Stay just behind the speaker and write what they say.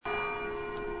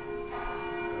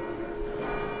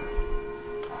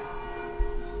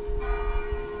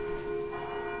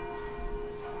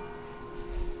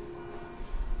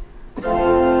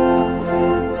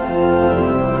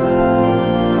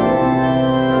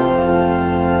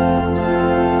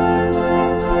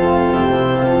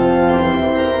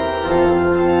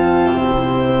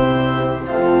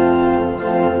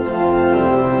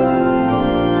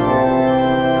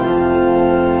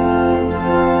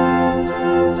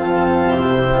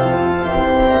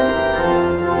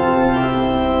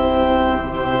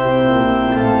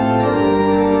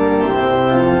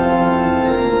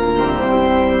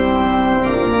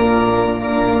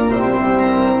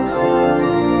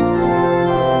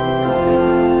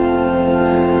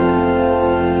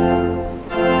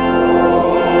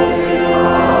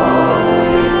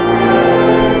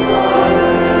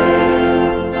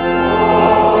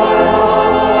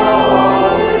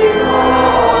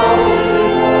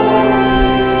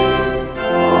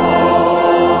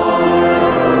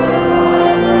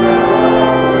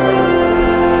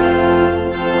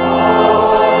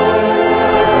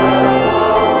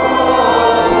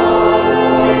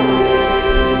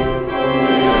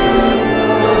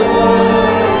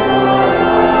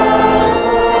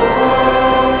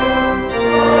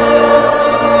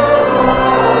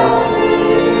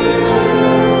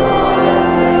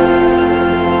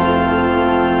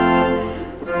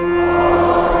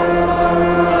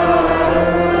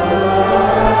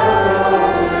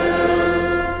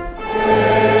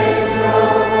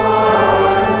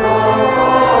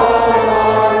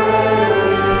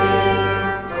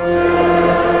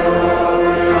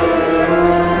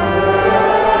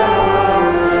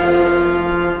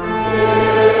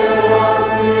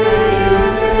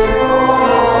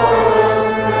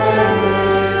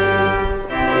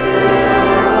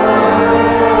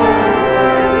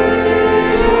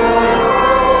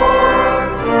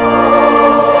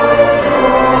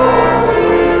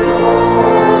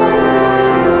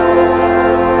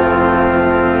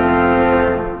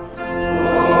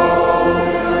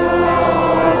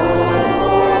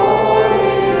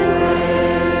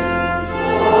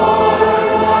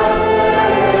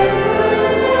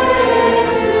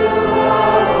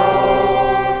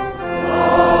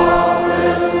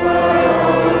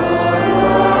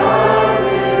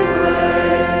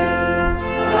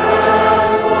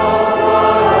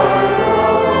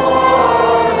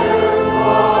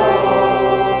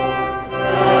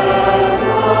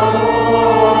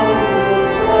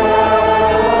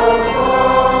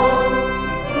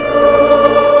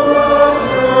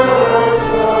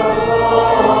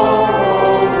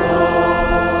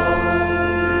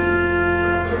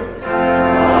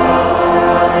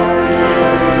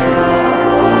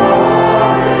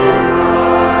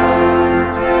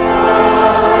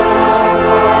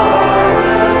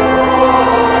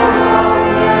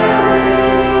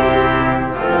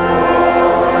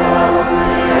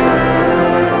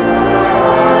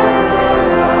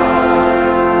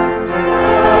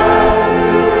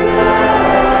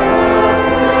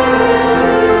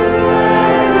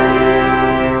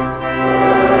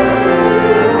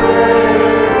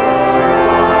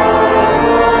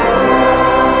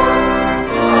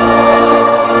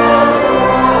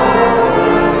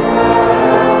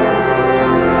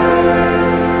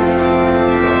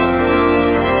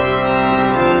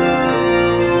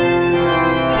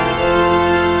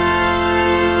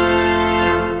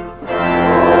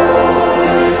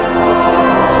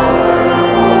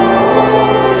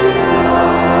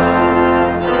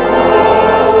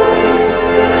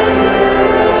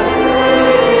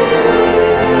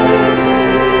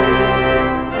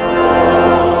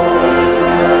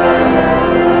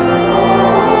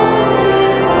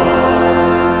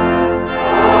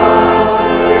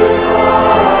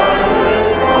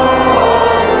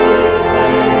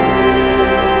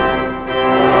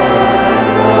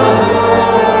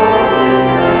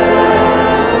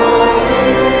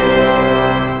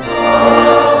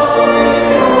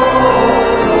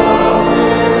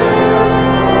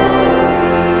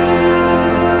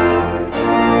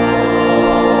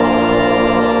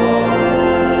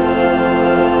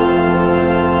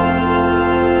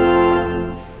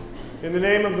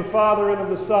Father, and of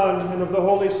the Son, and of the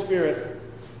Holy Spirit.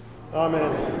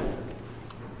 Amen.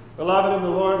 Beloved in the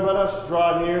Lord, let us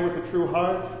draw near with a true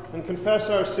heart and confess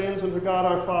our sins unto God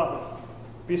our Father,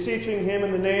 beseeching him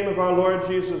in the name of our Lord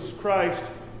Jesus Christ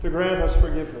to grant us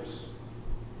forgiveness.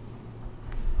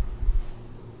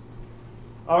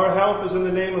 Our help is in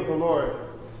the name of the Lord,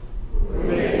 who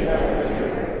made heaven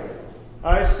and earth.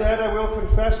 I said, I will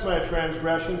confess my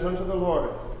transgressions unto the Lord,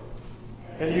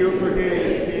 and you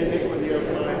forgave the iniquity of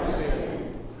my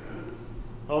sin.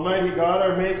 Almighty God,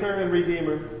 our Maker and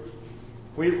Redeemer,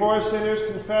 we poor sinners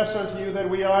confess unto you that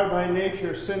we are by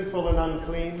nature sinful and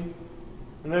unclean,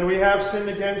 and that we have sinned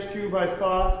against you by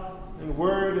thought and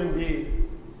word and deed.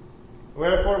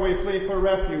 Wherefore we flee for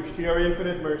refuge to your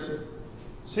infinite mercy,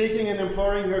 seeking and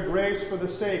imploring your grace for the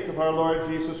sake of our Lord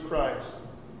Jesus Christ.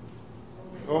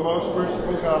 O most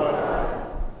merciful God,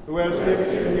 who has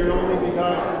given your only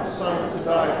begotten Son to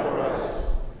die for us,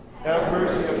 have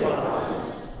mercy upon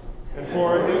us, and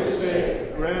for his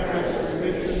sake grant us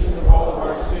remission of all of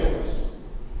our sins,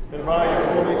 and by your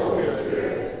Holy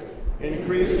Spirit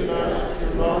increase in us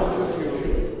your knowledge of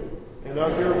you and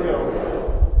of your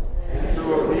will, and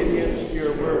through obedience to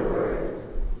your word,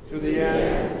 to the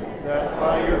end that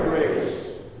by your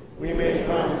grace we may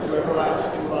come to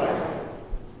everlasting life.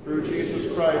 Through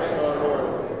Jesus Christ our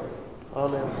Lord.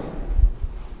 Amen.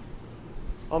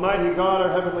 Almighty God, our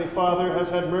Heavenly Father, has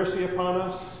had mercy upon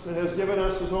us and has given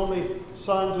us his only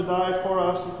Son to die for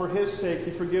us, and for his sake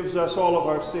he forgives us all of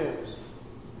our sins.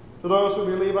 To those who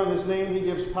believe on his name, he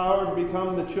gives power to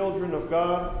become the children of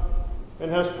God and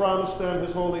has promised them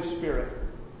his Holy Spirit.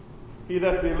 He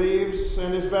that believes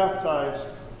and is baptized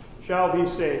shall be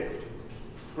saved.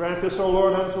 Grant this, O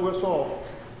Lord, unto us all.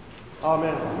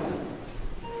 Amen.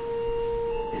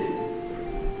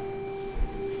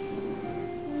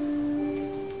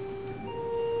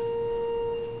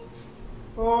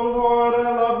 O Lord, I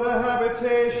love the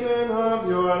habitation of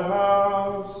your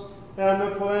house, and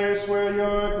the place where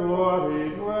your glory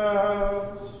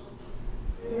dwells.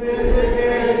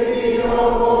 Vindicate me, O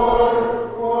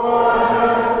Lord, for I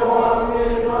have walked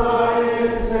in my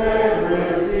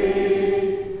integrity,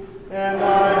 and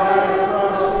I have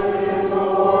trusted in the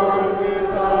Lord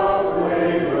without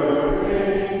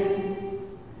wavering.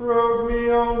 Prove me,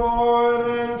 O Lord,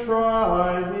 and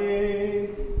try me.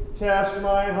 Test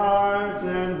my heart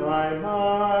and my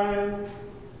mind.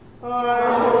 I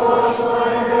wash my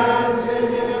hands in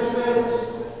innocence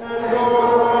and go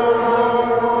around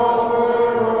your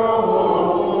altar, O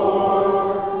Lord,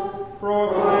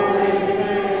 proclaiming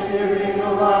thanksgiving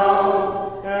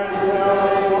aloud and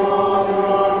telling all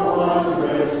your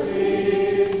wondrous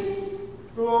deeds.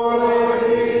 Glory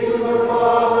be to the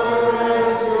Father and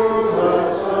to the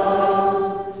Son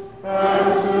and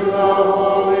to the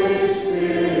Holy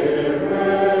Spirit,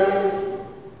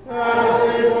 as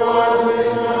it was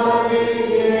in the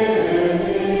beginning,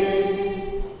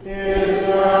 is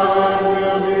now, and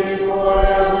will be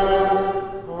forever.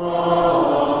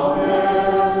 Amen.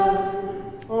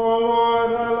 O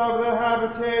Lord, I love the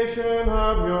habitation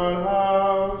of your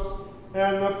house,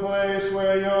 and the place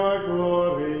where your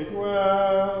glory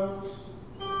dwells.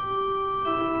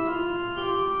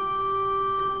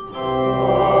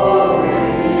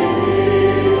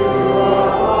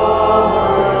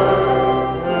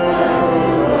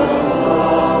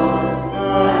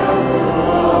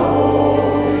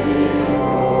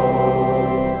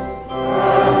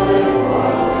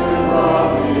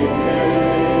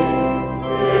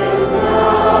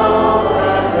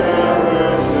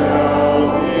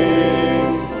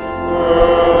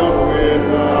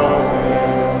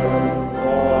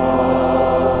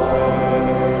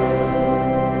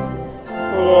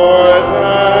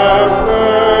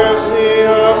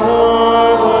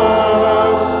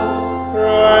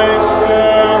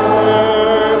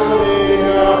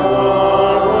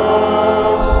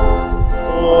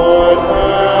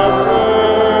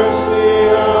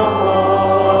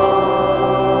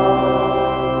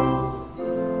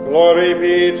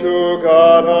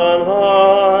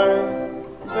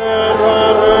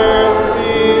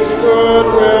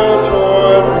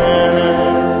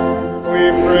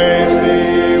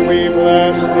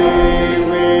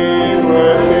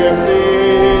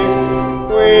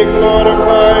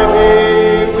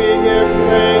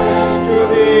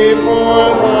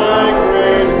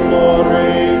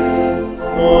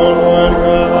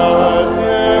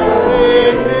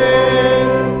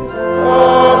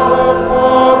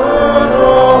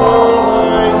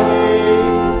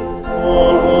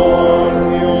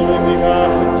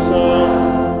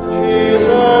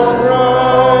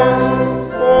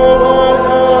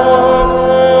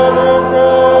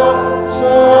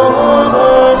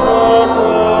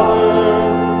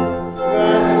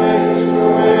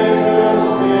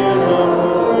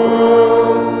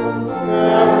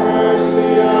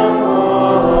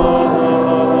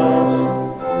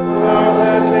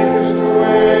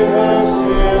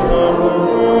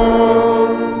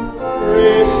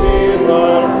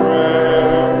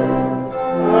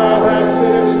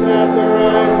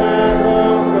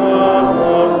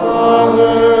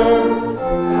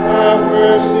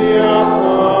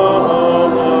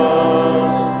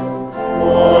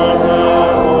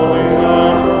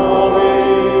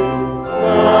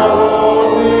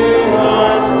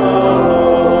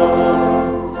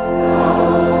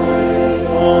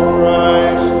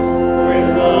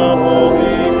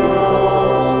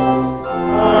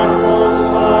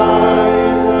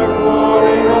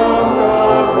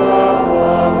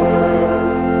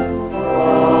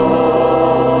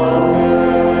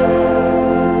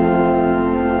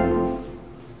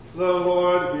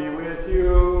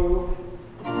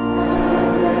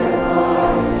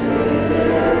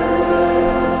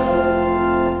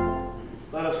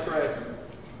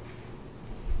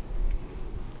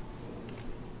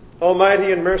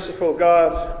 Almighty and merciful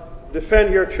God,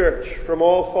 defend your church from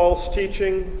all false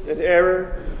teaching and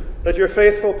error, that your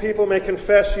faithful people may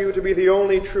confess you to be the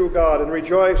only true God and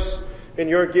rejoice in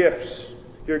your gifts,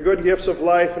 your good gifts of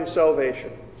life and salvation.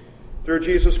 Through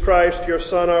Jesus Christ, your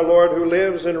Son, our Lord, who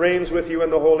lives and reigns with you in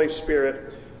the Holy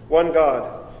Spirit, one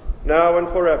God, now and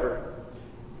forever.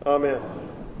 Amen.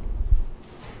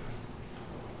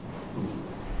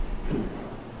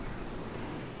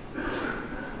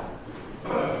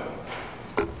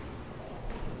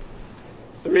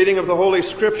 The reading of the Holy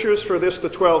Scriptures for this, the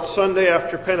 12th Sunday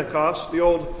after Pentecost, the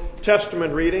Old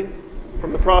Testament reading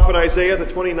from the prophet Isaiah, the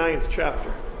 29th chapter.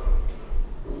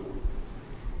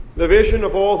 The vision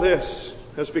of all this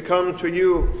has become to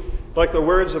you like the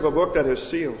words of a book that is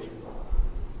sealed.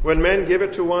 When men give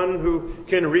it to one who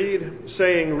can read,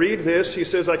 saying, "Read this," he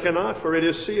says, "I cannot, for it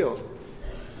is sealed."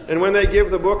 And when they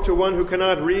give the book to one who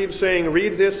cannot read, saying,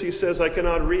 "Read this," he says, "I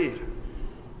cannot read."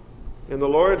 And the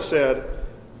Lord said,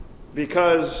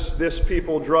 "Because this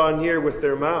people draw near with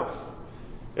their mouth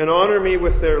and honor me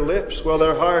with their lips, while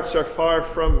their hearts are far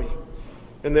from me,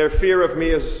 and their fear of me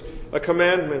is a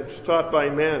commandment taught by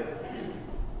men.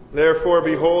 Therefore,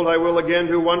 behold, I will again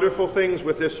do wonderful things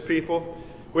with this people,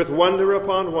 with wonder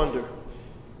upon wonder.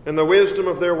 And the wisdom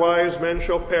of their wise men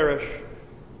shall perish,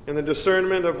 and the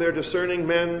discernment of their discerning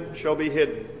men shall be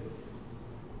hidden.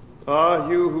 Ah,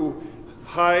 you who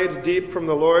hide deep from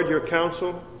the Lord your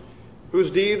counsel, whose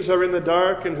deeds are in the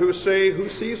dark, and who say, 'Who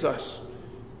sees us?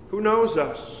 Who knows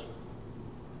us?'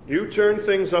 You turn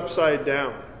things upside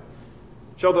down.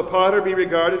 Shall the potter be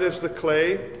regarded as the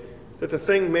clay, that the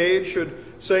thing made should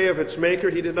say of its maker,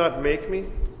 'He did not make me'?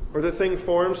 Or the thing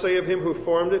formed say of him who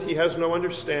formed it, 'He has no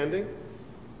understanding'?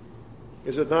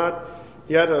 Is it not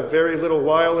yet a very little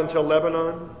while until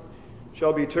Lebanon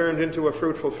shall be turned into a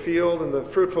fruitful field, and the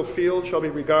fruitful field shall be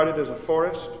regarded as a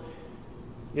forest?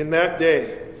 In that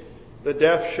day the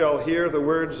deaf shall hear the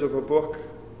words of a book,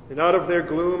 and out of their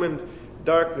gloom and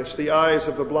darkness the eyes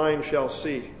of the blind shall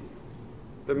see.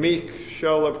 The meek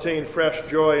shall obtain fresh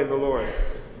joy in the Lord,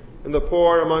 and the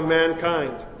poor among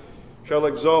mankind shall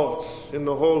exult in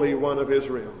the Holy One of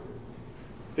Israel."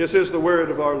 This is the word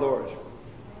of our Lord.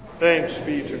 Thanks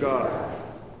be to God.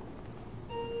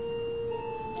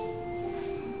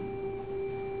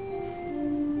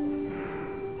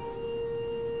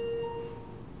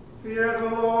 Fear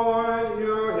the Lord,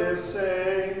 you his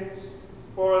saints,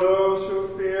 for those who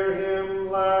fear him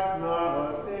lack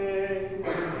nothing.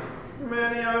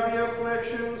 Many are the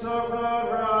afflictions of the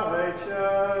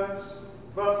righteous,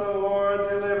 but the Lord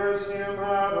delivers him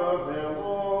out of them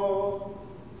all.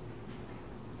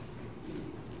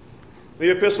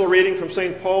 The epistle reading from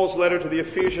St. Paul's letter to the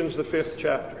Ephesians, the 5th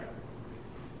chapter.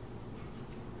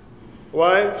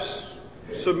 Wives,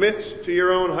 submit to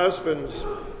your own husbands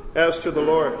as to the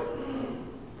Lord.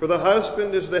 For the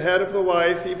husband is the head of the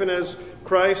wife, even as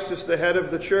Christ is the head of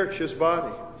the church, his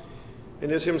body,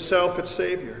 and is himself its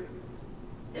Savior.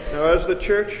 Now as the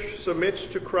church submits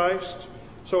to Christ,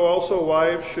 so also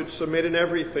wives should submit in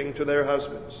everything to their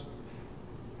husbands.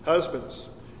 Husbands,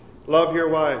 love your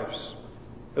wives,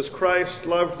 as Christ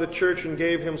loved the church and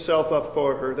gave himself up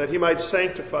for her, that he might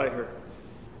sanctify her,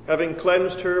 having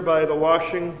cleansed her by the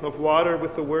washing of water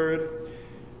with the word,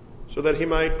 so that he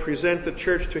might present the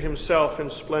church to himself in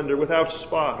splendor, without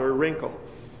spot or wrinkle,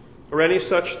 or any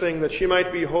such thing, that she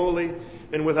might be holy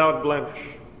and without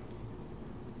blemish.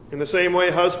 In the same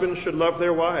way, husbands should love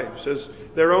their wives as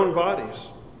their own bodies.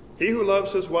 He who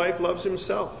loves his wife loves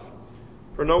himself.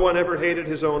 For no one ever hated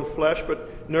his own flesh,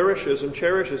 but nourishes and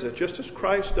cherishes it, just as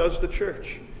Christ does the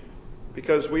church,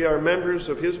 because we are members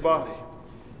of his body.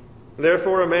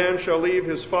 Therefore a man shall leave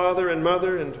his father and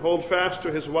mother and hold fast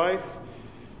to his wife,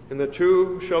 and the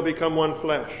two shall become one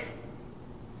flesh.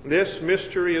 This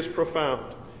mystery is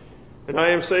profound, and I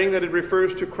am saying that it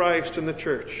refers to Christ and the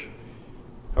church.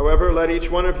 However, let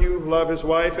each one of you love his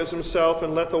wife as himself,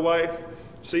 and let the wife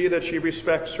see that she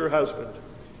respects her husband.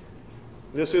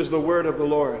 This is the word of the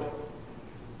Lord.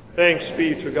 Thanks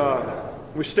be to God.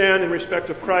 We stand in respect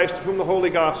of Christ, of whom the Holy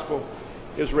Gospel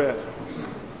is read.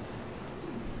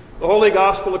 The Holy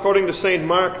Gospel according to St.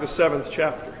 Mark, the 7th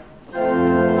chapter.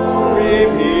 Glory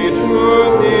be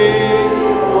to thee,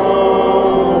 O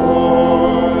Lord.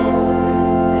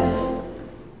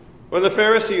 When the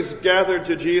Pharisees gathered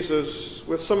to Jesus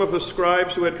with some of the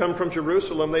scribes who had come from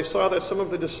Jerusalem, they saw that some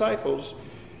of the disciples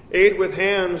ate with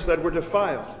hands that were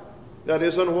defiled, that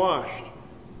is, unwashed.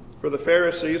 For the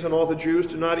Pharisees and all the Jews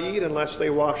do not eat unless they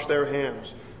wash their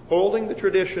hands, holding the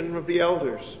tradition of the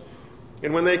elders.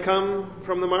 And when they come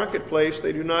from the marketplace,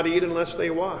 they do not eat unless they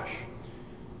wash.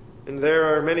 And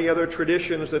there are many other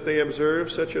traditions that they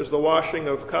observe, such as the washing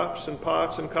of cups and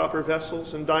pots and copper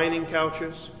vessels and dining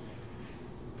couches.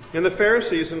 And the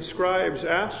Pharisees and scribes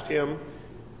asked him,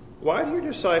 "Why do your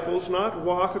disciples not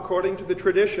walk according to the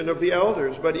tradition of the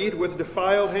elders, but eat with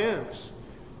defiled hands?"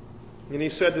 And he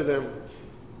said to them,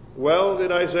 "Well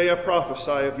did Isaiah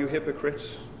prophesy of you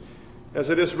hypocrites. As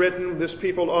it is written, this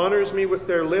people honors me with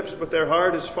their lips, but their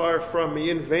heart is far from me.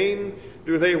 In vain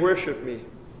do they worship me,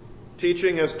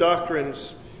 teaching as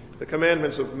doctrines the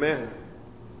commandments of men.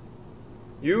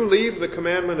 You leave the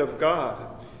commandment of God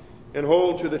and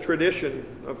hold to the tradition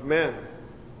of men."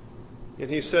 And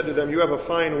he said to them, "You have a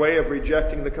fine way of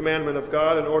rejecting the commandment of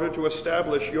God in order to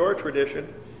establish your tradition.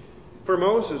 For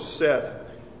Moses said,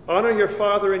 'Honor your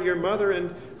father and your mother,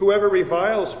 and whoever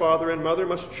reviles father and mother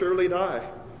must surely die.'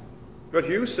 But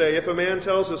you say, if a man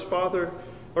tells his father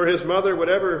or his mother,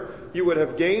 'Whatever you would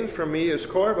have gained from me is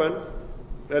korban,'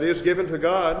 that is, given to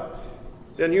God,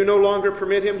 then you no longer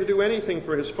permit him to do anything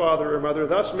for his father or mother,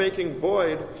 thus making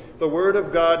void the word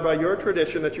of God by your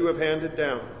tradition that you have handed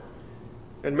down.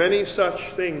 And many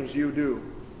such things you do."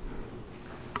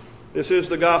 This is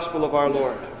the gospel of our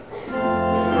Lord.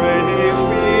 Praise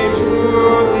be to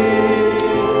thee,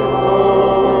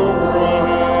 O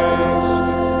Christ.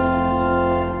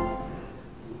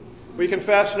 We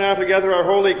confess now together our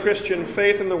holy Christian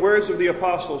faith in the words of the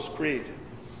Apostles' Creed.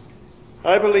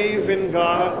 I believe in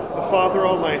God, the Father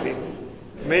Almighty,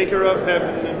 maker of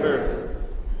heaven and earth,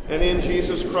 and in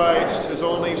Jesus Christ, his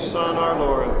only Son, our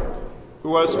Lord, who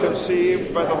was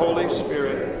conceived by the Holy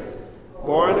Spirit,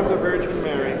 born of the Virgin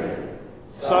Mary,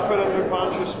 suffered under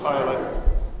Pontius Pilate,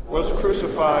 was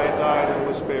crucified, died, and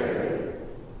was buried.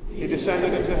 He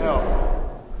descended into hell.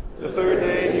 The third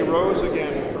day he rose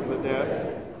again from the dead,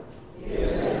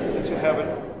 into heaven,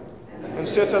 and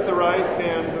sits at the right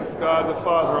hand of God the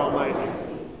Father Almighty.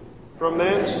 From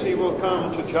thence he will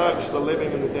come to judge the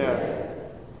living and the dead.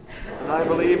 And I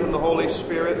believe in the Holy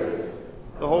Spirit,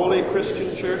 the holy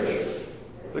Christian Church,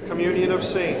 the communion of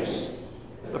saints,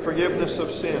 the forgiveness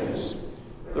of sins,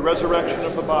 the resurrection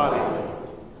of the body,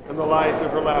 and the life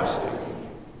everlasting.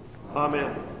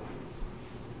 Amen.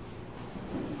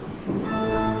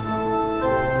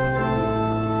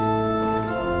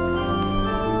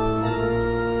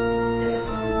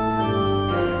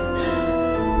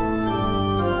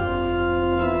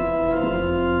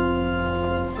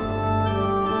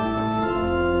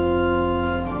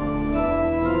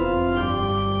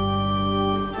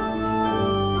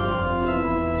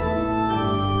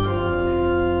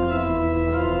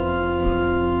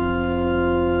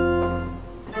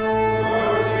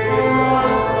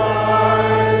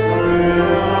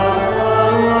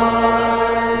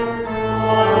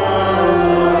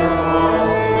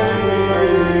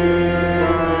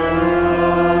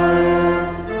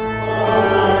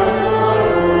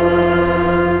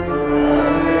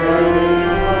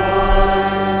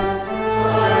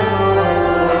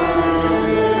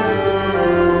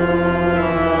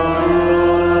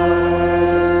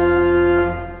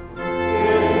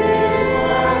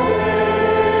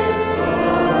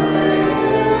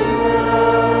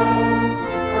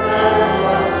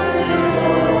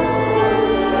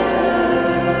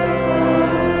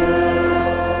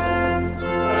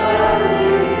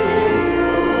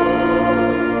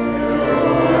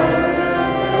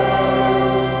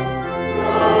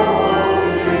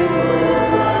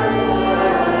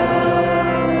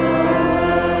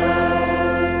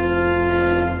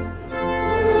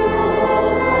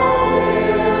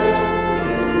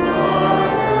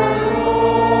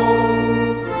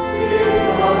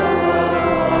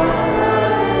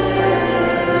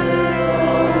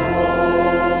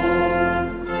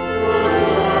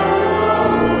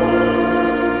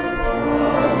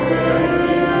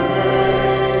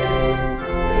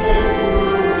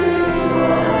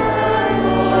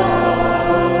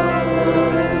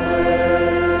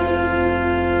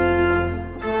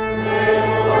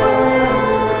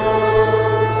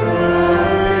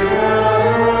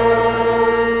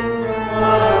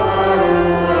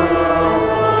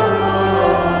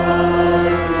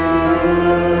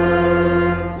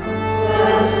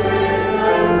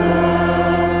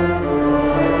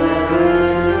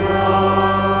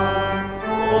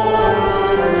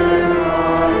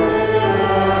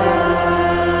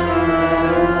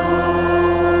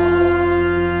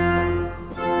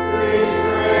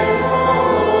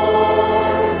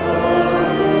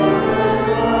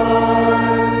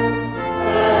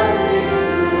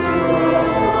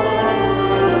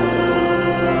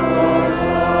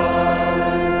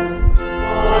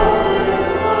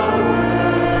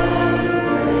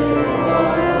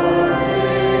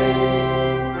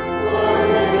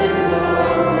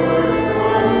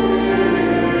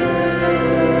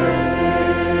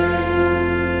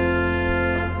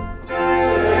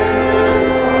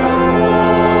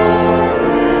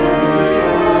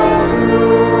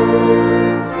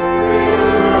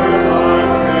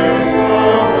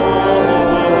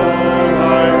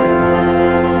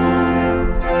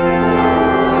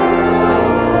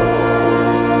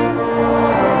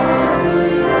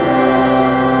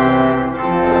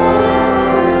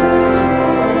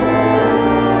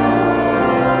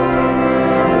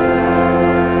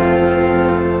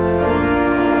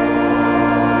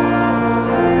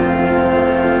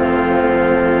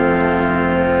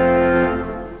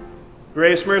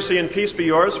 Grace, mercy, and peace be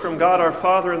yours from God our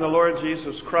Father and the Lord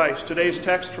Jesus Christ. Today's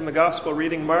text from the Gospel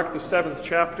reading, Mark the 7th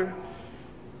chapter.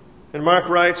 And Mark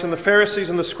writes, "And the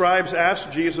Pharisees and the scribes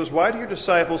asked Jesus, 'Why do your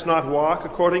disciples not walk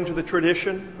according to the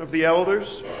tradition of the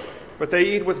elders, but they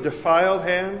eat with defiled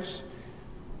hands?'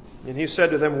 And he said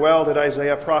to them, 'Well did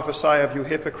Isaiah prophesy of you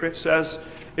hypocrites, as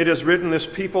it is written, This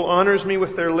people honors me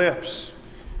with their lips,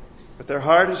 but their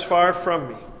heart is far from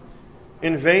me.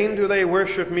 In vain do they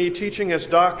worship me, teaching as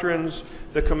doctrines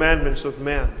the commandments of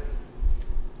men.'"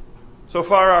 So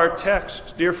far our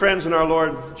text, dear friends in our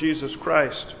Lord Jesus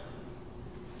Christ.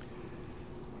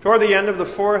 Toward the end of the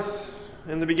 4th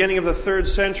and the beginning of the 3rd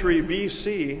century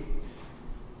BC,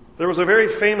 there was a very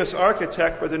famous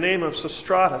architect by the name of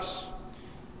Sostratus.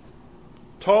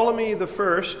 Ptolemy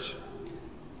I,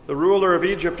 the ruler of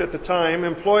Egypt at the time,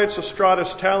 employed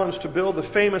Sostratus' talents to build the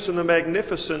famous and the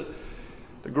magnificent,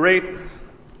 the great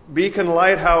Beacon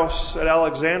Lighthouse at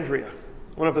Alexandria,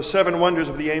 one of the 7 wonders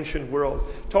of the ancient world.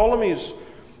 Ptolemy's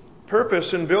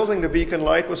purpose in building the Beacon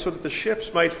Light was so that the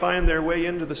ships might find their way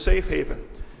into the safe haven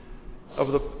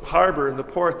of the harbor and the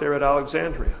port there at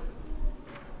Alexandria.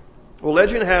 Well,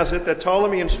 legend has it that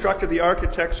Ptolemy instructed the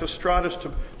architect Sostratus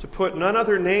to put none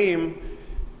other name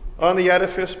on the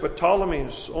edifice but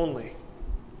Ptolemy's only.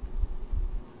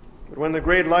 But when the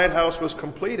great lighthouse was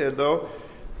completed, though,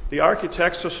 the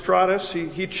architect Sostratus,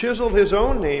 he chiseled his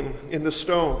own name in the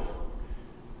stone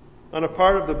on a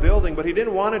part of the building, but he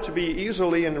didn't want it to be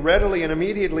easily and readily and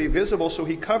immediately visible, so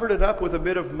he covered it up with a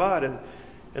bit of mud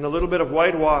and a little bit of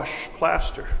whitewash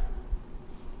plaster.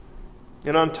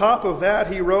 And on top of that,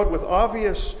 he wrote with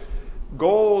obvious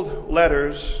gold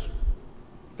letters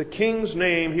the king's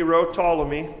name. He wrote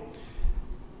Ptolemy.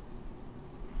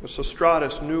 But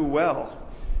Sostratus knew well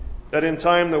that in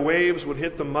time the waves would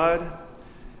hit the mud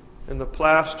and the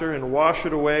plaster and wash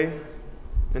it away,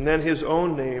 and then his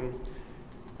own name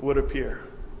would appear.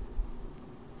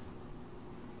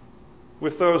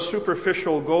 With those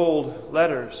superficial gold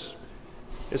letters,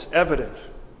 it's evident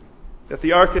that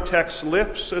the architect's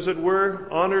lips, as it were,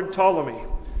 honored Ptolemy,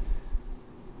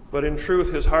 but in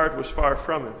truth his heart was far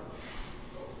from him.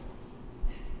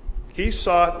 He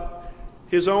sought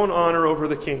his own honor over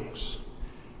the king's.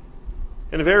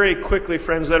 And very quickly,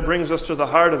 friends, that brings us to the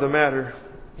heart of the matter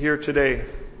here today.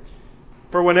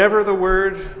 For whenever the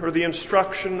word or the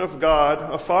instruction of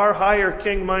God, a far higher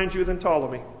king, mind you, than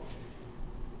Ptolemy,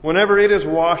 whenever it is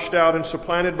washed out and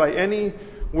supplanted by any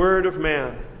word of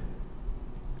man,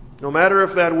 no matter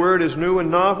if that word is new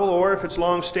and novel or if it's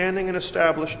long-standing and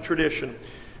established tradition,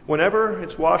 whenever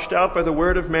it's washed out by the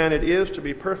word of man, it is, to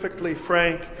be perfectly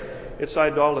frank, it's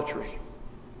idolatry.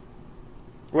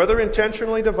 Whether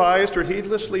intentionally devised or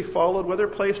heedlessly followed, whether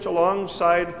placed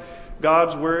alongside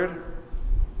God's word,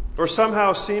 or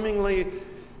somehow seemingly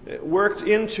worked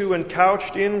into and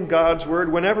couched in God's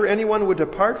word, whenever anyone would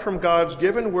depart from God's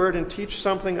given word and teach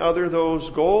something other,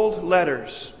 those gold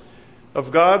letters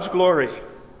of God's glory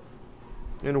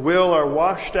and will are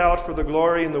washed out for the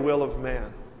glory and the will of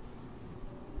man.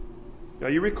 Now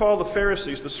you recall the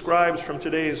Pharisees, the scribes from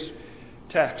today's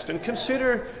text, and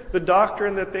consider the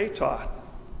doctrine that they taught.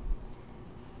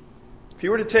 If you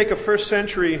were to take a 1st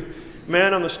century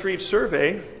man on the street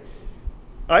survey,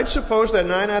 I'd suppose that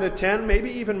 9 out of 10, maybe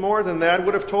even more than that,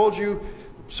 would have told you,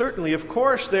 certainly, of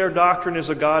course, their doctrine is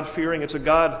a God-fearing, it's a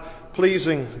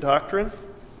God-pleasing doctrine.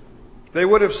 They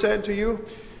would have said to you,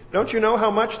 don't you know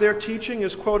how much their teaching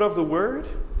is, quote, of the Word,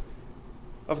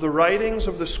 of the writings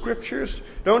of the Scriptures?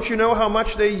 Don't you know how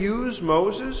much they use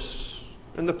Moses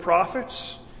and the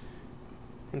prophets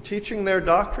in teaching their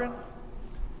doctrine?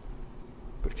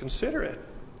 But consider it.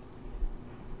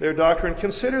 Their doctrine.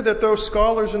 Consider that those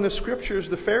scholars in the Scriptures,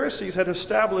 the Pharisees, had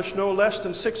established no less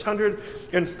than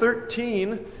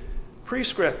 613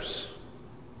 prescripts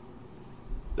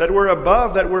that were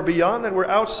above, that were beyond, that were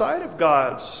outside of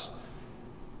God's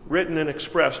written and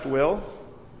expressed will,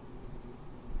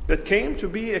 that came to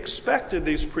be expected,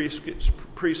 these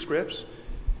prescripts,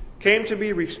 came to be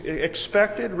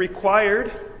expected,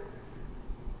 required,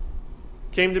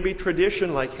 came to be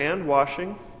tradition like hand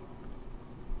washing.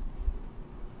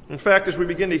 In fact, as we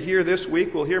begin to hear this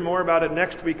week, we'll hear more about it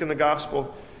next week in the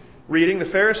gospel reading, the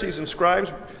Pharisees and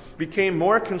scribes became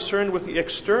more concerned with the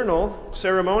external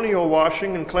ceremonial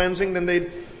washing and cleansing than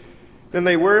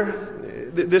they were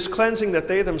this cleansing that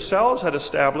they themselves had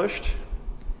established,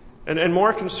 and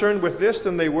more concerned with this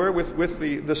than they were with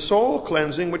the soul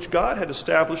cleansing which God had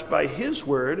established by His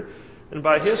word and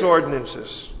by His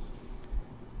ordinances.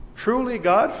 Truly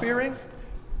God-fearing?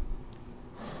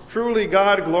 Truly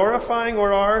God-glorifying?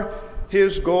 Or are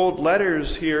His gold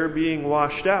letters here being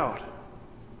washed out?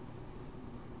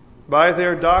 By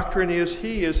their doctrine is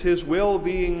his will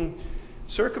being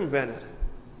circumvented.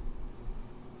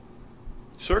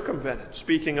 Circumvented.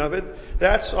 Speaking of it,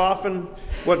 that's often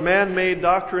what man-made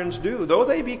doctrines do. Though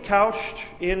they be couched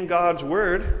in God's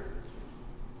Word,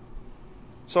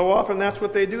 so often that's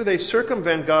what they do. They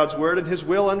circumvent God's Word and His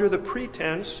will under the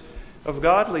pretense of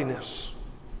godliness.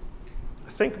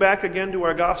 Think back again to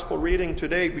our gospel reading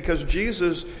today, because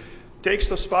Jesus takes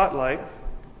the spotlight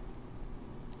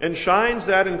and shines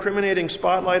that incriminating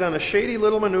spotlight on a shady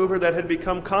little maneuver that had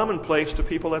become commonplace to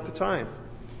people at the time.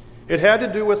 It had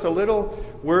to do with a little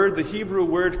word, the Hebrew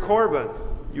word korban.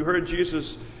 You heard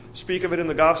Jesus speak of it in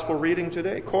the gospel reading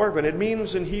today. Korban. It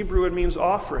means, in Hebrew, it means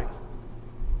offering.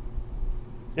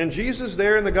 And Jesus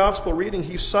there in the gospel reading,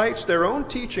 he cites their own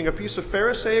teaching, a piece of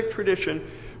Pharisaic tradition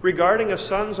regarding a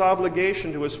son's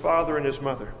obligation to his father and his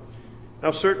mother. Now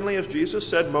certainly, as Jesus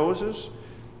said,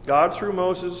 God through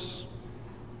Moses,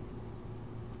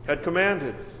 had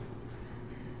commanded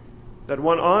that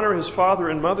one honor his father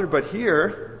and mother, but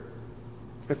here,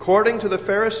 according to the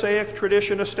Pharisaic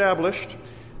tradition established,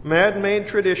 man-made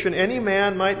tradition, any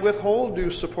man might withhold due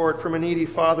support from a needy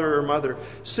father or mother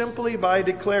simply by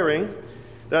declaring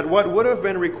that what would have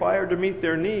been required to meet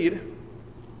their need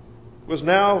was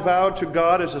now vowed to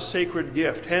God as a sacred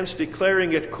gift, hence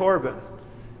declaring it korban,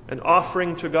 an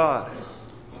offering to God.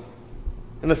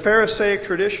 And the Pharisaic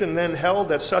tradition then held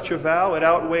that such a vow, it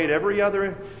outweighed every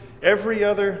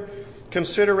other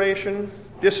consideration,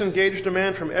 disengaged a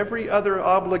man from every other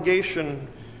obligation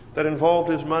that involved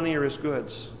his money or his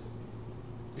goods.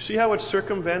 You see how it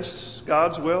circumvents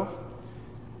God's will?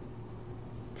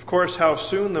 Of course, how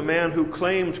soon the man who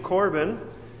claimed korban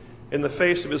in the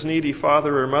face of his needy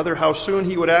father or mother, how soon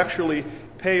he would actually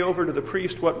pay over to the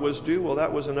priest what was due, well,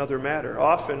 that was another matter.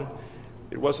 Often,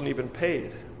 it wasn't even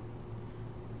paid.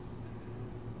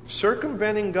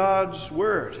 Circumventing God's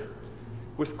word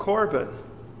with korban.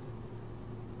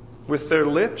 With their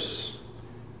lips,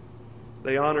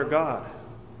 they honor God,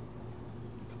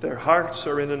 but their hearts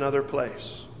are in another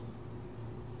place.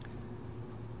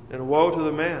 And woe to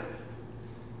the man.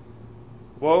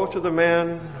 Woe to the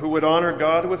man who would honor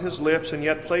God with his lips and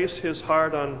yet place his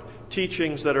heart on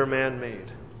teachings that are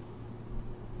man-made.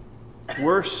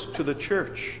 Worse to the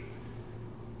church.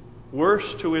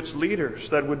 Worse to its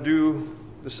leaders that would do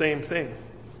the same thing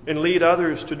and lead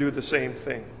others to do the same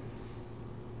thing.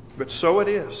 But so it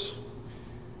is.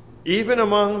 Even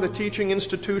among the teaching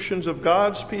institutions of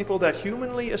God's people, that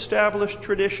humanly established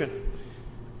tradition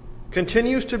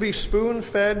continues to be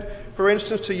spoon-fed, for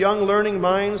instance, to young learning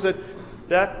minds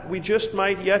that we just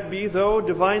might yet be, though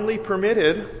divinely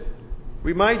permitted,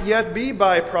 we might yet be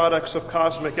byproducts of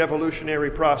cosmic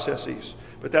evolutionary processes.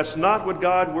 But that's not what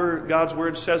God's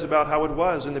Word says about how it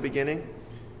was in the beginning.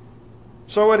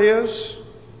 So it is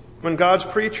when God's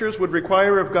preachers would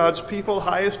require of God's people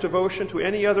highest devotion to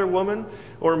any other woman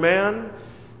or man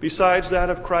besides that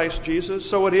of Christ Jesus.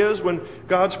 So it is when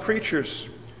God's preachers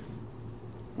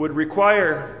would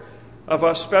require of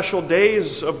us special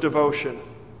days of devotion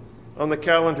on the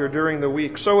calendar during the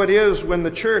week. So it is when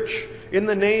the church, in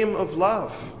the name of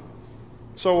love,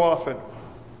 so often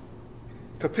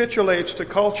capitulates to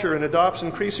culture and adopts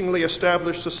increasingly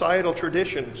established societal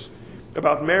traditions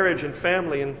about marriage and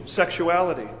family and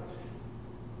sexuality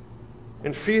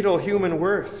and fetal human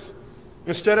worth,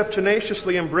 instead of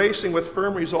tenaciously embracing with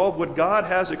firm resolve what God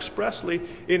has expressly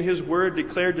in His Word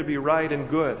declared to be right and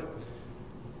good.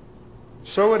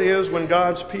 So it is when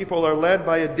God's people are led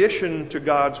by addition to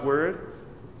God's Word,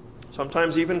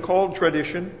 sometimes even called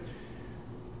tradition,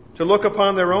 to look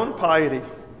upon their own piety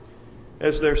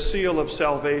as their seal of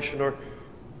salvation,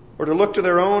 or to look to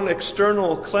their own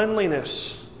external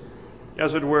cleanliness,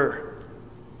 as it were,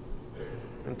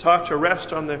 and taught to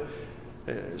rest on the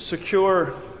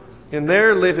secure in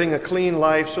their living a clean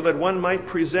life so that one might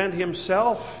present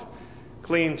himself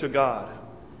clean to God.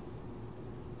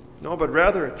 No, but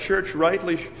rather a church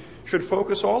rightly should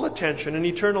focus all attention and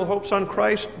eternal hopes on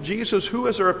Christ Jesus, who,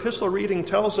 as our epistle reading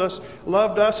tells us,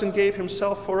 loved us and gave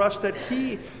Himself for us that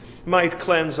He might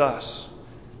cleanse us.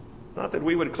 Not that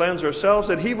we would cleanse ourselves,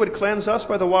 that He would cleanse us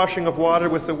by the washing of water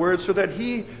with the Word, so that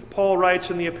He, Paul writes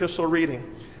in the epistle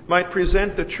reading, might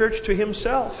present the church to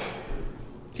Himself.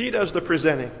 He does the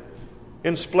presenting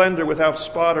in splendor, without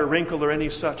spot or wrinkle or any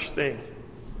such thing.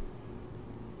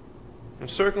 And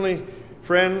certainly,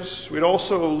 friends, we'd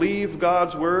also leave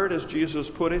God's Word, as Jesus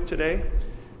put it today.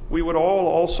 We would all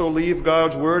also leave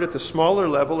God's Word at the smaller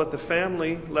level, at the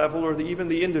family level, or even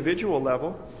the individual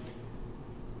level.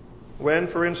 When,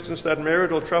 for instance, that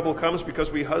marital trouble comes because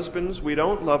we husbands, we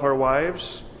don't love our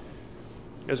wives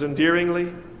as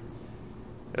endearingly,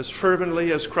 as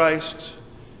fervently as Christ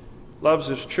loves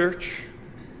His church,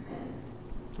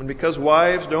 and because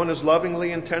wives don't as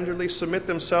lovingly and tenderly submit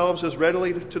themselves as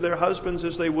readily to their husbands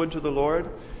as they would to the Lord,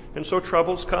 and so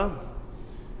troubles come.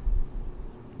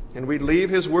 And we leave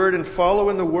His word and follow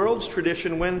in the world's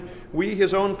tradition when we,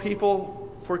 His own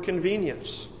people, for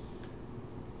convenience,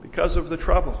 because of the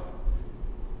trouble,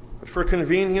 but for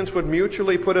convenience would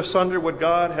mutually put asunder what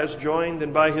God has joined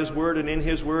and by His word and in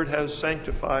His word has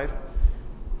sanctified.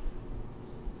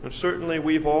 And certainly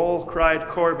we've all cried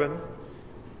Corban,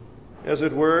 as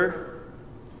it were,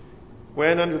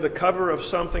 when under the cover of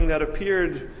something that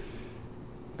appeared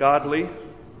godly,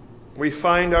 we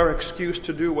find our excuse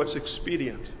to do what's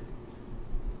expedient,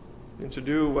 and to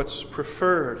do what's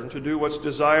preferred, and to do what's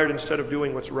desired instead of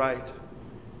doing what's right.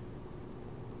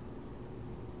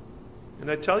 And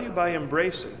I tell you, by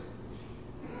embracing,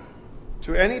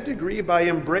 to any degree, by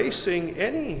embracing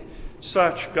any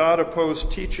such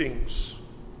God-opposed teachings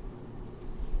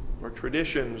or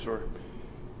traditions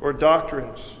or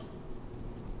doctrines,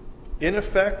 in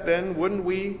effect, then, wouldn't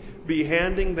we be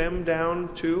handing them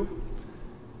down to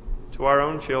our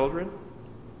own children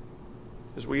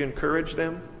as we encourage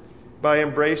them by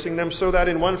embracing them, so that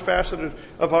in one facet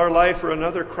of our life or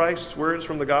another, Christ's words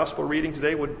from the gospel reading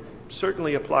today would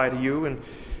certainly apply to you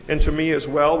and to me as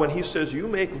well, when He says, you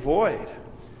make void.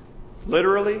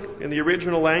 Literally, in the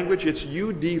original language, it's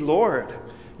you de-lord.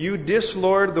 You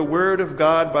dislord the word of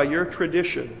God by your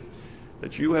tradition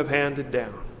that you have handed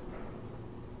down.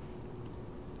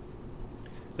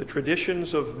 The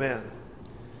traditions of men.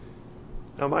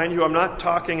 Now, mind you, I'm not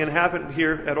talking, and haven't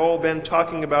here at all been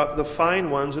talking about the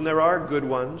fine ones, and there are good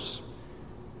ones,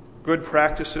 good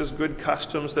practices, good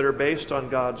customs that are based on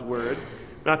God's word.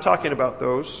 I'm not talking about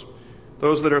those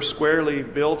that are squarely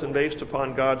built and based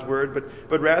upon God's word,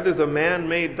 but rather the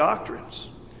man-made doctrines,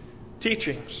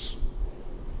 teachings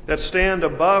that stand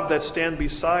above, that stand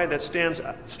beside, that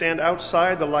stand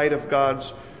outside the light of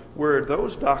God's word.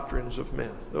 Those doctrines of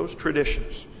men, those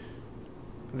traditions,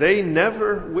 they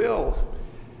never will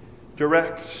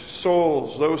direct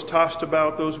souls, those tossed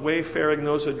about, those wayfaring,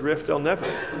 those adrift. They'll never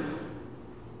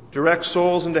direct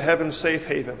souls into heaven's safe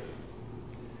haven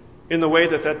in the way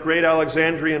that great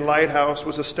Alexandrian lighthouse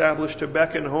was established to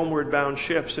beckon homeward bound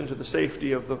ships into the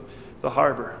safety of the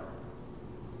harbor.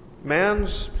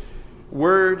 Man's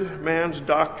word, man's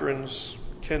doctrines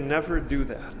can never do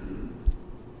that.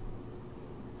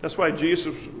 That's why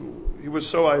Jesus, He was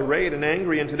so irate and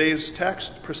angry in today's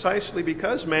text, precisely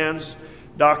because man's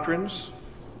doctrines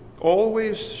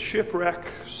always shipwreck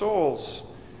souls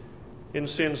in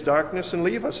sin's darkness and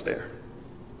leave us there.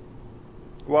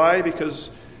 Why? Because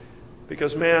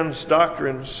man's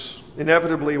doctrines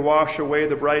inevitably wash away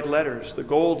the bright letters, the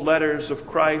gold letters of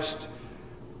Christ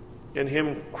and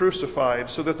Him crucified,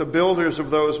 so that the builders of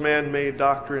those man-made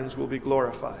doctrines will be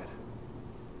glorified.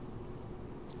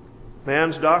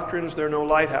 Man's doctrines, they're no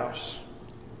lighthouse.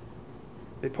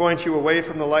 They point you away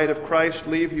from the light of Christ,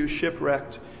 leave you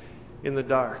shipwrecked in the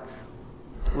dark,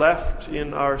 left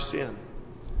in our sin.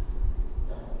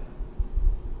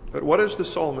 But what does the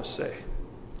psalmist say?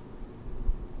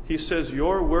 He says,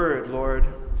 your word, Lord,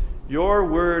 your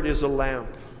word is a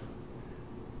lamp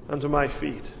unto my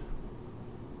feet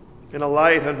and a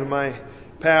light unto my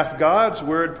path. God's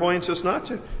word points us not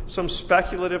to some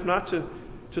speculative, not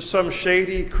to some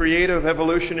shady, creative,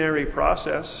 evolutionary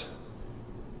process,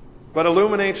 but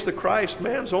illuminates the Christ,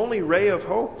 man's only ray of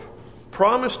hope,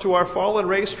 promised to our fallen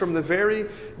race from the very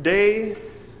day,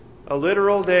 a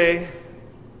literal day,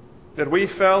 that we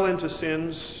fell into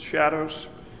sin's shadows.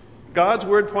 God's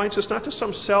word points us not to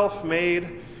some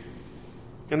self-made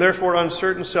and therefore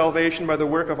uncertain salvation by the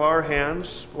work of our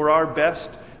hands or our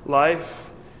best life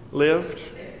lived.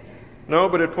 No,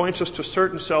 but it points us to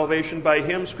certain salvation by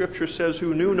Him, Scripture says,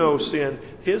 who knew no sin,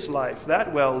 His life,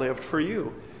 that well lived for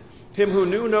you. Him who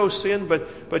knew no sin,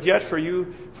 but yet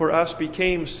for us,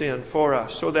 became sin for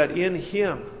us, so that in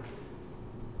Him,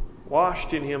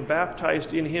 washed in Him,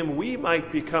 baptized in Him, we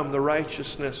might become the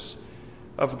righteousness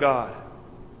of God.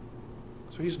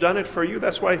 So He's done it for you.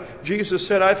 That's why Jesus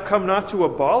said, I've come not to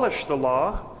abolish the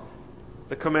law,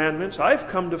 the commandments. I've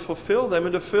come to fulfill them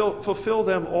and to fulfill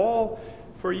them all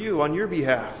for you on your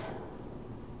behalf.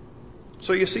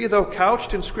 So you see, though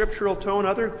couched in scriptural tone,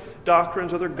 other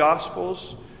doctrines, other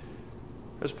gospels,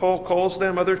 as Paul calls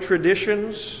them, other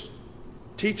traditions,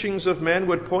 teachings of men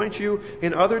would point you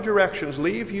in other directions,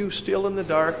 leave you still in the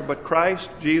dark, but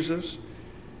Christ Jesus,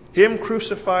 Him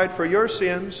crucified for your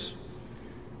sins,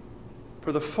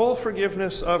 for the full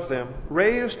forgiveness of them,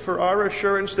 raised for our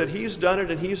assurance that He's done it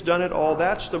and He's done it all.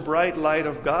 That's the bright light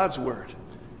of God's Word,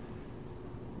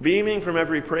 beaming from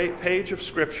every page of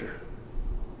Scripture.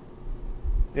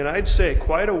 And I'd say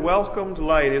quite a welcomed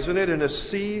light, isn't it, in a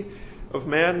sea of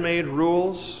man-made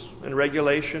rules and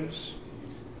regulations?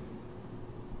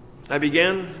 I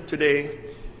began today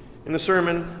in the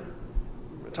sermon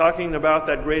talking about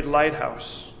that great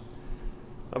lighthouse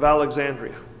of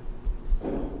Alexandria.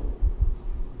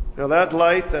 Now that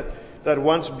light that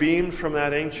once beamed from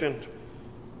that ancient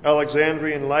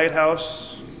Alexandrian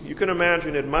lighthouse, you can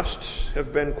imagine it must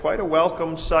have been quite a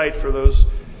welcome sight for those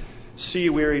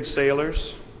sea-wearied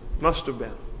sailors. Must have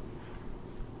been.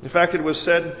 In fact, it was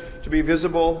said to be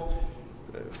visible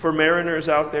for mariners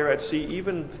out there at sea,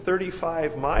 even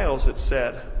 35 miles, it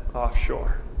said,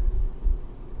 offshore.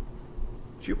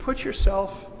 Do you put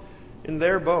yourself in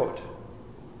their boat?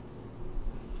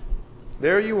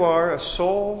 There you are, a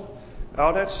soul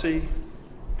out at sea,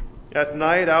 at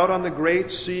night, out on the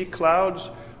great sea, clouds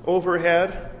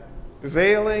overhead,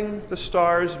 veiling the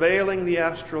stars, veiling the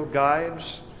astral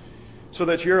guides, so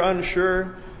that you're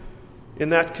unsure in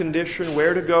that condition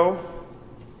where to go,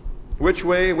 which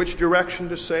way, which direction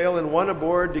to sail, and one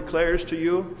aboard declares to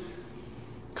you,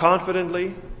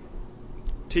 confidently,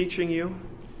 teaching you,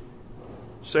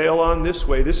 sail on this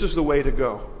way, this is the way to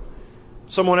go.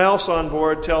 Someone else on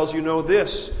board tells you, no,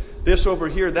 this over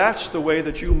here, that's the way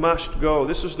that you must go.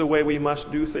 This is the way we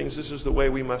must do things. This is the way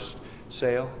we must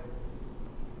sail.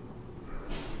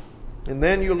 And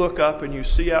then you look up and you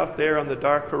see out there on the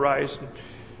dark horizon,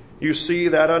 you see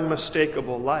that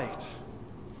unmistakable light.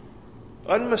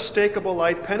 Unmistakable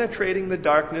light penetrating the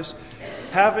darkness,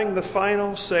 having the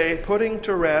final say, putting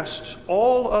to rest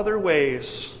all other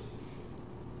ways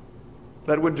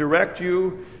that would direct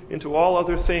you into all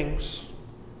other things.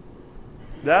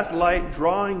 That light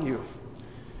drawing you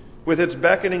with its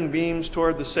beckoning beams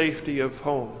toward the safety of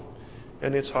home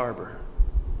and its harbor.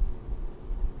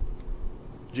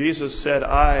 Jesus said,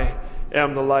 I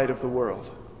am the light of the world.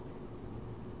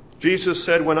 Jesus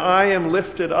said, when I am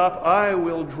lifted up, I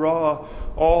will draw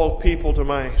all people to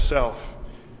myself.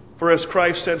 For as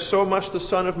Christ said, so must the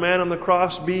Son of Man on the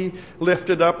cross be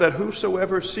lifted up, that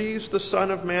whosoever sees the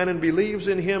Son of Man and believes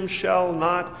in him shall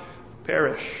not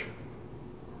perish,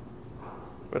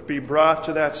 but be brought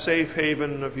to that safe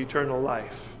haven of eternal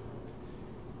life.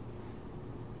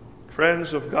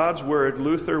 Friends of God's Word,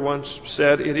 Luther once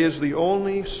said, it is the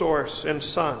only source and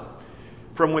sun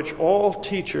from which all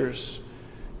teachers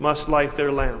must light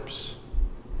their lamps.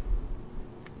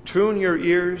 Tune your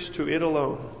ears to it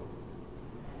alone,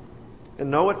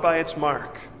 and know it by its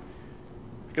mark,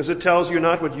 because it tells you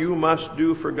not what you must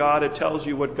do for God, it tells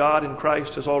you what God in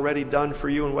Christ has already done for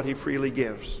you and what He freely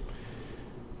gives.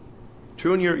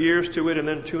 Tune your ears to it, and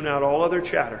then tune out all other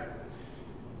chatter.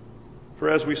 For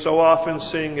as we so often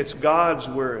sing, it's God's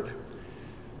Word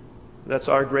that's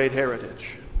our great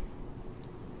heritage.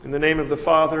 In the name of the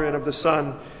Father, and of the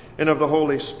Son, and of the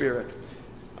Holy Spirit.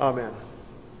 Amen.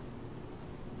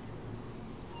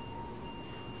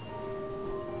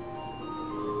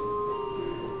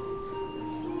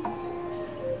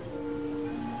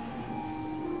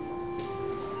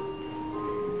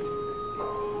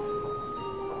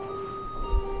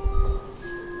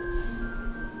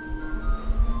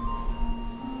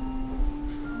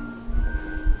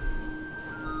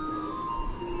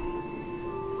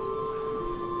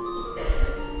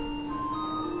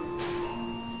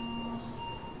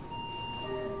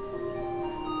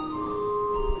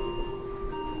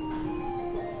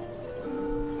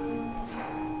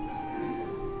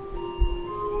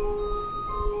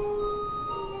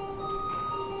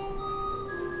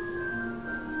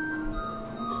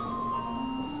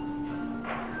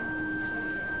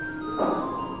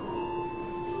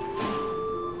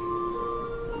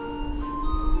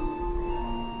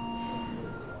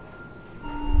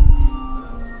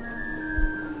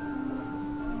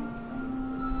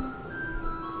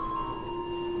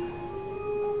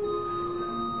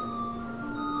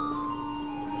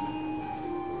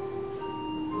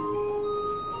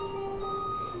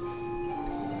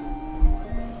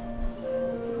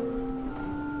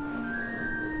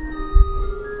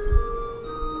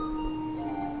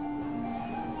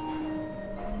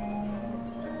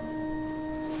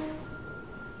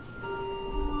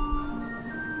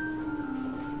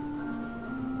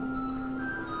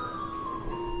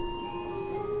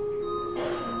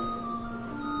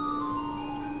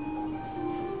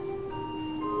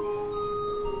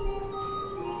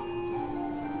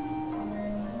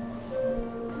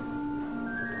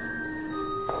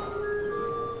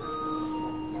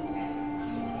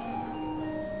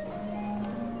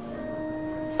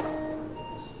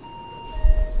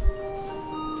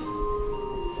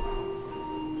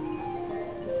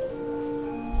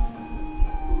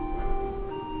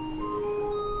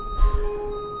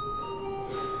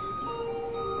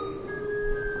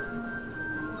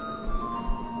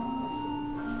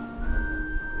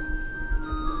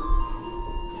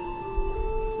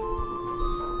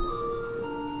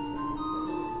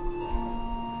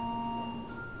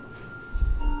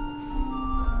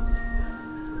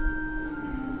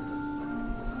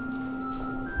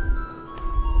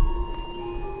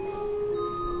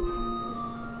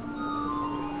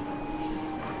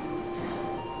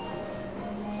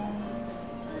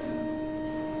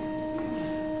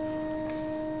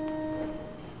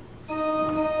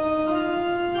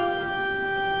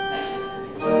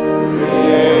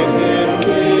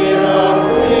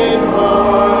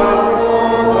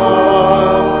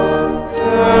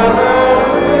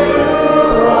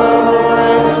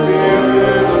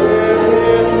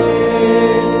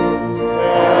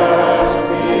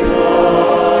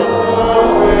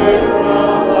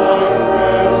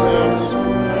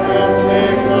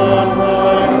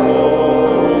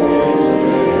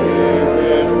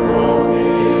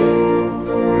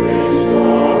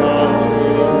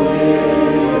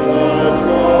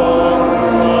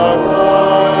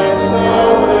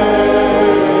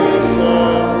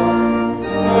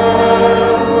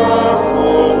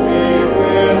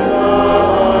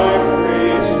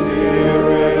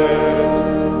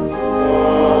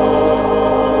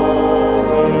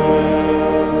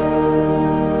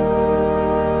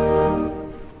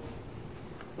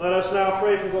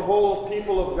 for the whole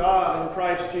people of God in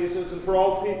Christ Jesus, and for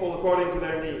all people according to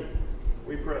their need,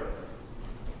 we pray.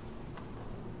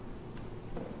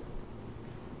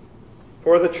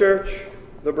 For the church,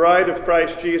 the bride of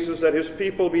Christ Jesus, that his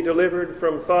people be delivered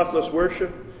from thoughtless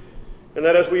worship, and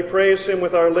that as we praise him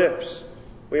with our lips,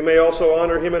 we may also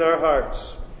honor him in our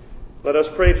hearts. Let us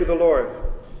pray to the Lord.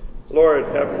 Lord,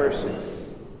 have mercy.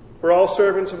 For all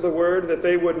servants of the word, that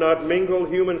they would not mingle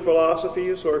human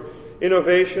philosophies or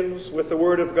innovations with the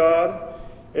word of God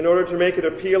in order to make it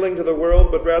appealing to the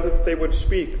world, but rather that they would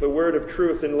speak the word of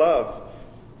truth in love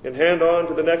and hand on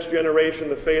to the next generation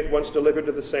the faith once delivered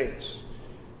to the saints.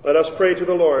 Let us pray to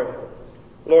the Lord.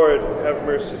 Lord, have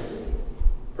mercy.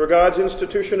 For God's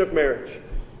institution of marriage,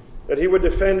 that he would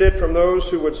defend it from those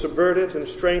who would subvert it, and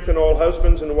strengthen all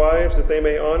husbands and wives that they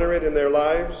may honor it in their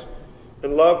lives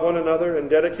and love one another and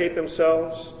dedicate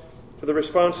themselves to the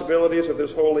responsibilities of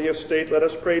this holy estate. Let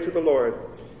us pray to the Lord.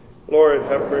 Lord,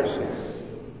 have mercy.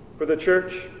 For the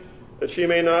church, that she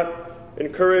may not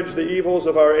encourage the evils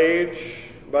of our age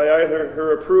by either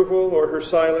her approval or her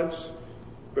silence,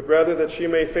 but rather that she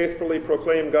may faithfully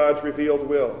proclaim God's revealed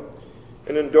will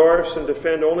and endorse and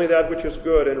defend only that which is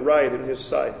good and right in his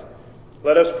sight.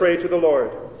 Let us pray to the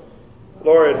Lord.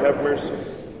 Lord, have mercy.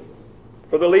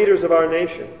 For the leaders of our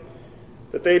nation,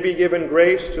 that they be given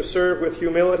grace to serve with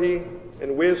humility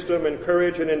and wisdom and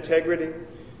courage and integrity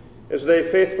as they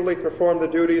faithfully perform the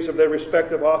duties of their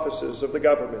respective offices of the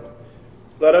government.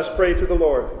 Let us pray to the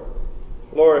Lord.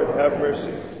 Lord, have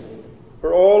mercy.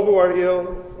 For all who are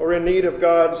ill or in need of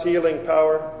God's healing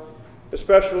power,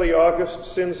 especially August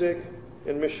Sinzig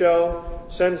and Michelle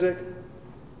Senzik,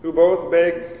 who both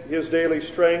beg his daily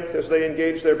strength as they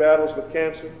engage their battles with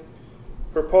cancer.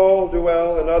 For Paul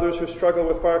Duell and others who struggle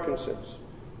with Parkinson's.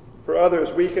 For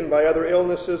others weakened by other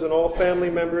illnesses, and all family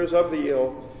members of the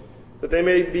ill, that they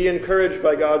may be encouraged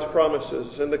by God's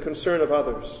promises and the concern of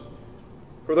others.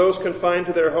 For those confined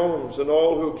to their homes and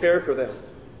all who care for them.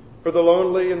 For the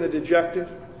lonely and the dejected.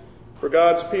 For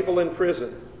God's people in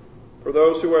prison. For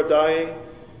those who are dying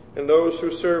and those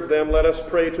who serve them, let us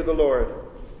pray to the Lord.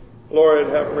 Lord,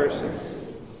 have mercy.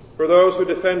 For those who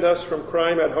defend us from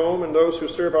crime at home and those who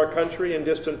serve our country in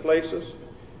distant places.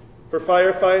 For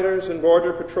firefighters and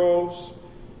border patrols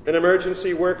and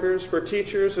emergency workers. For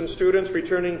teachers and students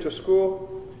returning to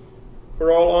school.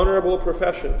 For all honorable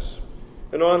professions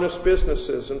and honest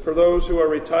businesses. And for those who are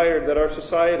retired, that our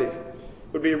society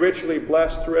would be richly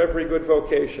blessed through every good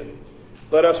vocation.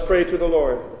 Let us pray to the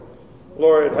Lord.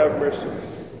 Lord, have mercy.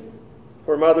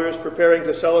 For mothers preparing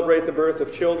to celebrate the birth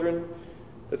of children,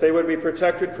 that they would be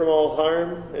protected from all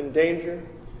harm and danger.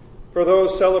 For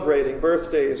those celebrating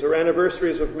birthdays or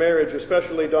anniversaries of marriage,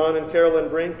 especially Don and Carolyn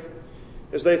Brink,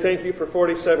 as they thank you for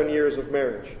 47 years of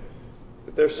marriage,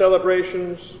 that their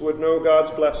celebrations would know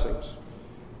God's blessings.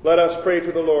 Let us pray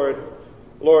to the Lord.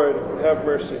 Lord, have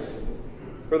mercy.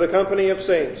 For the company of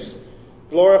saints,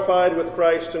 glorified with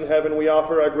Christ in heaven, we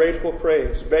offer our grateful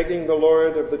praise, begging the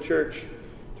Lord of the church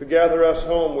to gather us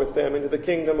home with them into the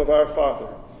kingdom of our Father.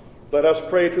 Let us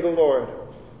pray to the Lord.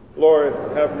 Lord,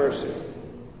 have mercy.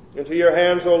 Into your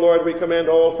hands, O Lord, we commend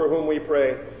all for whom we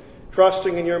pray,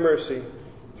 trusting in your mercy,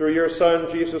 through your Son,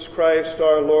 Jesus Christ,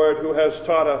 our Lord, who has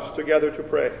taught us together to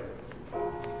pray.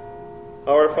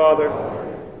 Our Father,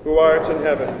 who art in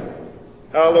heaven,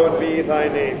 hallowed be thy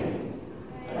name.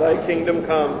 Thy kingdom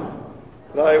come,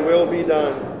 thy will be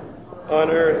done,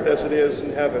 on earth as it is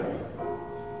in heaven.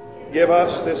 Give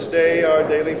us this day our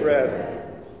daily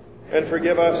bread, and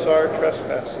forgive us our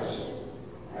trespasses,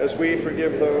 as we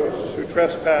forgive those who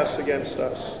trespass against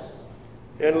us.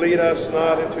 And lead us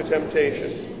not into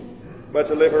temptation, but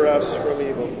deliver us from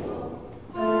evil.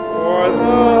 For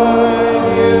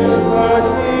thine is the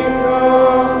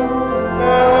kingdom,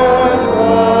 and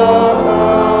the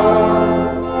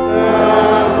power,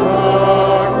 and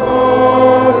the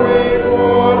glory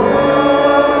forever and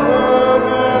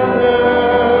ever.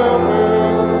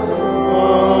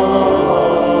 Amen.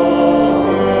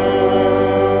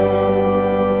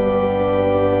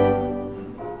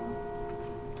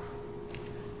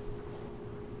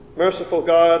 Merciful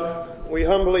God, we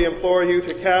humbly implore you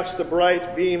to cast the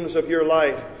bright beams of your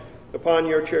light upon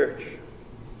your church,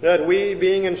 that we,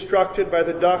 being instructed by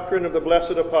the doctrine of the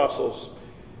blessed apostles,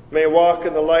 may walk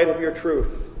in the light of your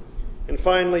truth, and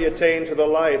finally attain to the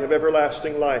light of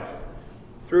everlasting life.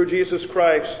 Through Jesus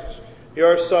Christ,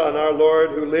 your Son, our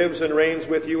Lord, who lives and reigns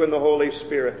with you in the Holy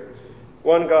Spirit,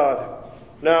 one God,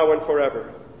 now and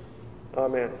forever.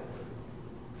 Amen.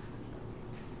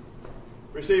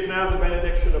 Receive now the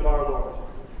benediction of our Lord.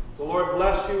 The Lord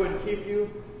bless you and keep you.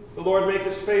 The Lord make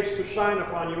his face to shine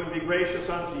upon you and be gracious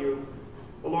unto you.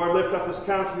 The Lord lift up his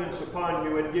countenance upon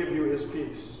you and give you his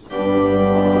peace.